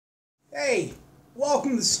Hey,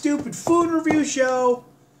 welcome to the Stupid Food Review Show.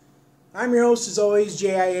 I'm your host, as always,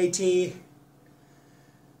 JIAT.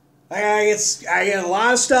 I get a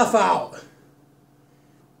lot of stuff out.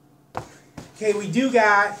 Okay, we do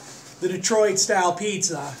got the Detroit-style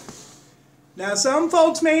pizza. Now, some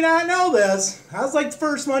folks may not know this. I was like the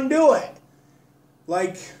first one to do it.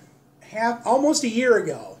 Like, almost a year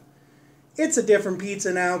ago. It's a different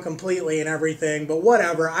pizza now completely and everything, but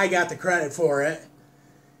whatever, I got the credit for it.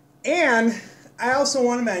 And I also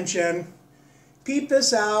want to mention, peep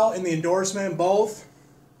this out in the endorsement, both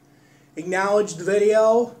acknowledge the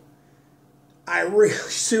video. I really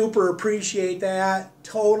super appreciate that,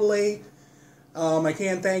 totally. I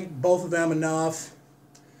can't thank both of them enough.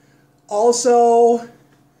 Also,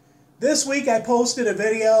 this week I posted a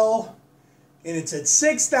video, and it's at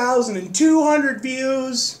 6,200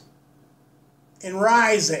 views and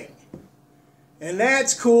rising. And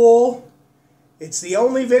that's cool. It's the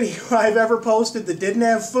only video I've ever posted that didn't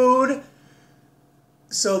have food,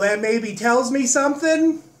 so that maybe tells me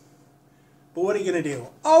something. But what are you going to do?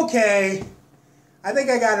 Okay, I think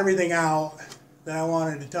I got everything out that I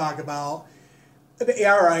wanted to talk about.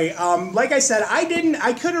 Alright, like I said,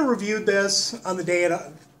 I could have reviewed this on the day it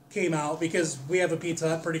came out because we have a Pizza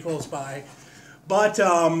Hut pretty close by. But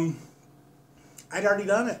I'd already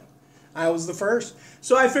done it. I was the first.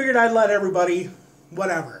 So I figured I'd let everybody,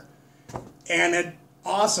 whatever. And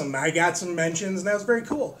awesome. I got some mentions, and that was very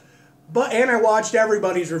cool. And I watched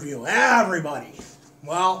everybody's review. Everybody.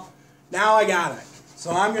 Well, now I got it.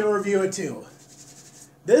 So I'm going to review it too.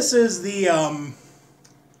 This is the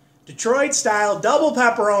Detroit-style double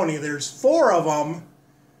pepperoni. There's 4 of them.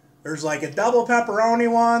 There's like a double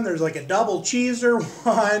pepperoni one. There's like a double cheeser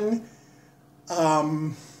one.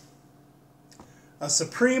 A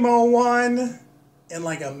Supremo one. And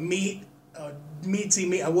like a meat one,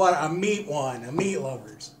 a meat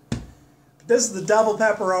lovers. But this is the double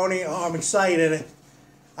pepperoni. Oh, I'm excited.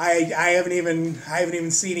 I haven't even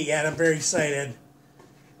seen it yet. I'm very excited.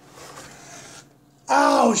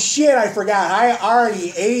 Oh shit, I forgot. I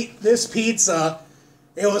already ate this pizza.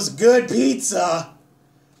 It was good pizza,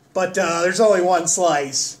 but there's only one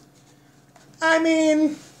slice. I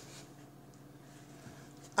mean,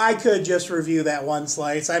 I could just review that one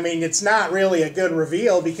slice. I mean, it's not really a good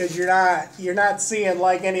reveal because you're not seeing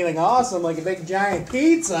like anything awesome like a big giant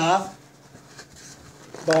pizza.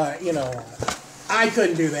 But you know what? I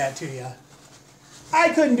couldn't do that to you. I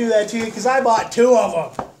couldn't do that to you because I bought 2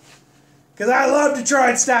 of them. Because I love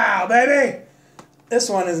Detroit style, baby. This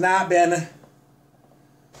one has not been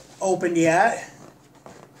opened yet.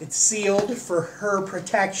 It's sealed for her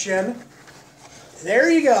protection. There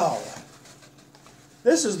you go.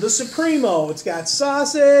 This is the Supremo. It's got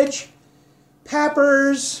sausage,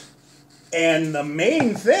 peppers, and the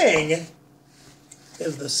main thing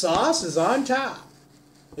is the sauce is on top.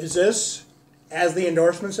 Is this, as the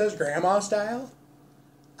endorsement says, grandma style?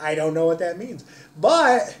 I don't know what that means.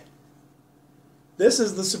 But this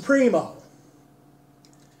is the Supremo.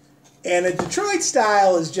 And a Detroit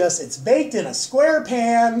style is just, it's baked in a square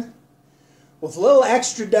pan with a little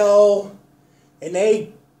extra dough, and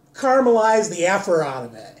they caramelize the effort out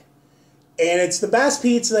of it. And it's the best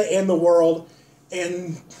pizza in the world.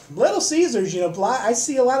 And Little Caesars, you know, I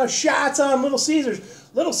see a lot of shots on Little Caesars.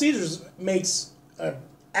 Little Caesars makes an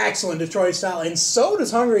excellent Detroit style, and so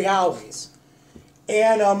does Hungry Howie's.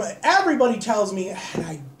 And everybody tells me, and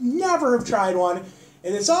I never have tried one,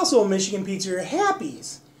 and it's also a Michigan pizza,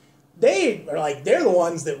 Happy's. They're the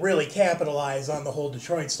ones that really capitalize on the whole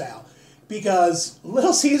Detroit style. Because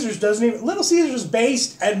Little Caesars is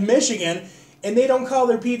based in Michigan, and they don't call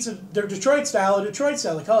their pizza, their Detroit style, a Detroit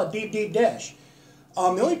style. They call it deep, deep dish. The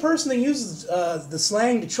only person that uses the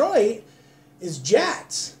slang Detroit is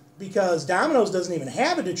Jets, because Domino's doesn't even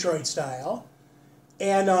have a Detroit style,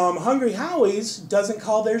 and Hungry Howie's doesn't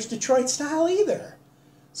call theirs Detroit style either.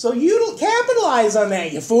 So you don't capitalize on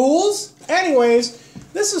that, you fools. Anyways,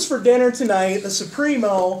 this is for dinner tonight, the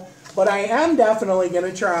Supremo, but I am definitely going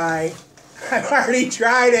to try. I've already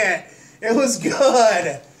tried it. It was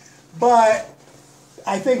good. But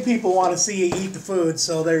I think people want to see you eat the food,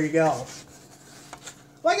 so there you go.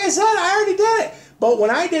 Like I said, I already did it. But when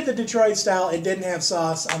I did the Detroit style, it didn't have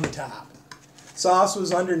sauce on the top. Sauce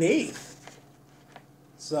was underneath.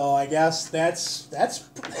 So I guess that's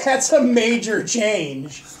a major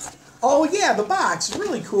change. Oh yeah, the box is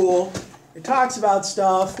really cool. It talks about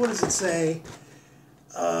stuff. What does it say?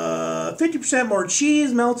 50% more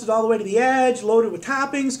cheese, melted all the way to the edge, loaded with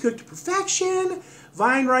toppings, cooked to perfection,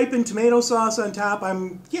 vine-ripened tomato sauce on top.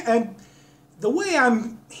 And the way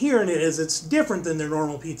I'm hearing it is it's different than their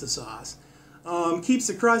normal pizza sauce. Keeps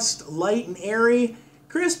the crust light and airy,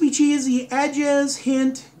 Crispy, cheesy edges.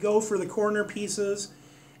 Hint, go for the corner pieces.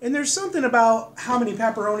 And there's something about how many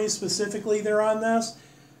pepperonis specifically there on this,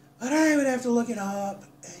 but I would have to look it up.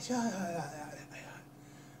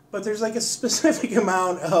 But there's like a specific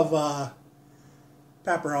amount of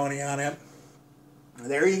pepperoni on it.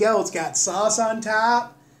 There you go. It's got sauce on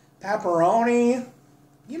top, pepperoni.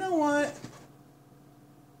 You know what?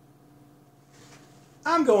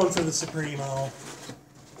 I'm going for the Supremo.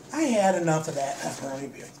 I had enough of that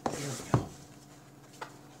pepperoni. There we go.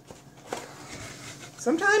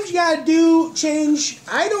 Sometimes you gotta change.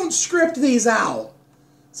 I don't script these out.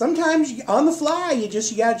 Sometimes on the fly, you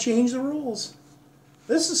gotta change the rules.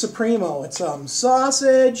 This is Supremo. It's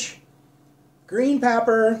sausage, green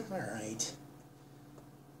pepper. All right.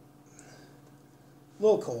 A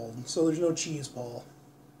little cold, so there's no cheese pull.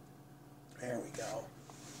 There we go.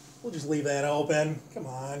 We'll just leave that open. Come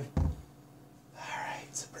on. All right,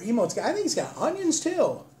 Supremo. I think it's got onions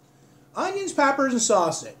too. Onions, peppers, and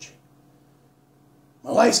sausage.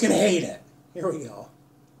 My wife's gonna hate it. Here we go.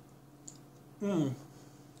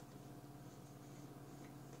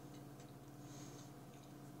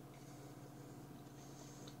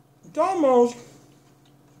 It's almost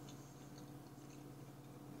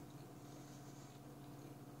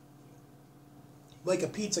like a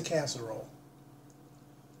pizza casserole.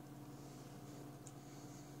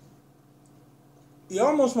 You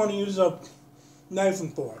almost want to use a knife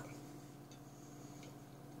and fork.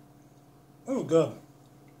 Oh, good.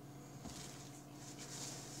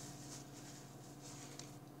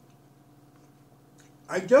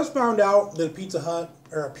 I just found out that a Pizza Hut,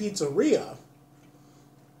 or a pizzeria,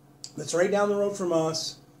 that's right down the road from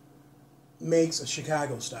us, makes a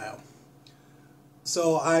Chicago style.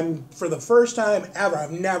 So for the first time ever,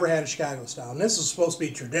 I've never had a Chicago style. And this is supposed to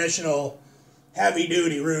be traditional,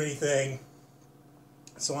 heavy-duty, Rudy thing.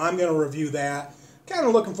 So I'm going to review that. Kind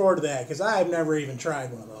of looking forward to that, because I've never even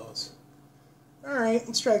tried one of those. Alright,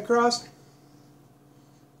 let's try the crust.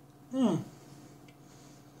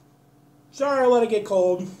 Sorry I let it get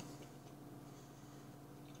cold.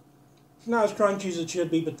 It's not as crunchy as it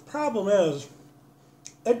should be, but the problem is,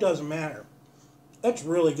 it doesn't matter. It's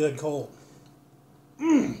really good cold.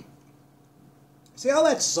 See all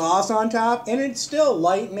that sauce on top? And it's still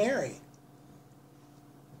light and airy.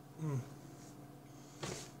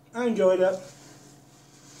 I enjoyed it.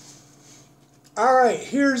 Alright,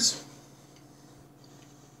 here's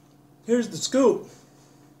the scoop.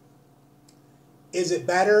 Is it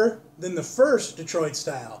better than the first Detroit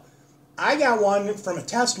style? I got one from a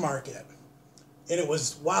test market. And it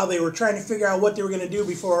was while they were trying to figure out what they were going to do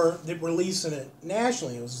before they were releasing it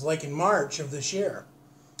nationally. It was like in March of this year.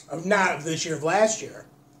 Not of this year, of last year.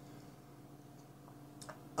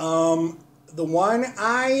 The one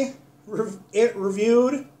it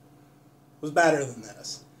reviewed was better than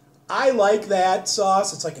this. I like that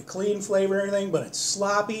sauce. It's like a clean flavor and everything, but it's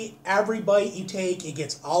sloppy. Every bite you take, it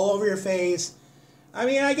gets all over your face. I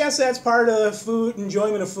mean, I guess that's part of the food,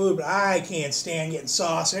 enjoyment of food, but I can't stand getting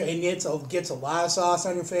sauce. And it gets a lot of sauce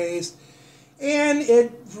on your face. And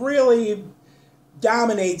it really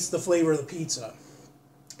dominates the flavor of the pizza.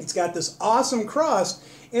 It's got this awesome crust,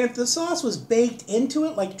 and if the sauce was baked into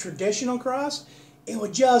it like traditional crust, it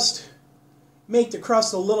would just make the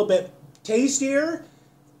crust a little bit tastier,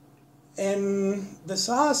 and the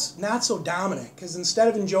sauce not so dominant, because instead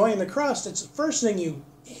of enjoying the crust, it's the first thing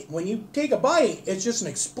when you take a bite, it's just an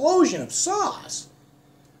explosion of sauce.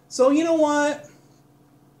 So you know what?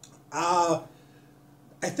 I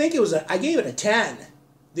think I gave it a 10,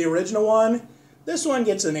 the original one. This one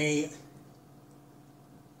gets an 8.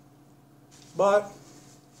 But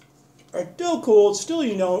it's still cool. It's still,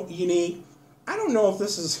 unique. I don't know if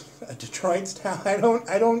this is a Detroit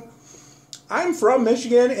style. I'm from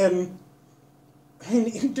Michigan, and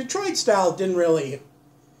Detroit style it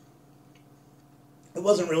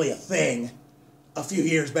wasn't really a thing a few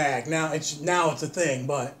years back. Now it's a thing,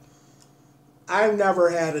 but I've never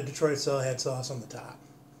had a Detroit style that had sauce on the top.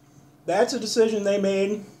 That's a decision they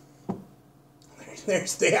made.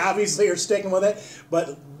 They obviously are sticking with it,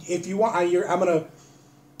 but if you want, I'm going to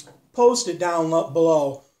post it down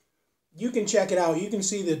below. You can check it out. You can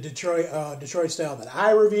see the Detroit style that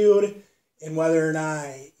I reviewed, and whether or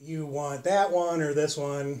not you want that one or this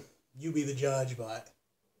one, you be the judge. But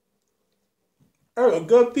it's a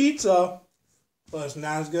good pizza, but it's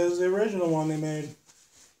not as good as the original one they made.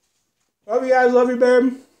 Love you guys. Love you,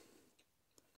 babe.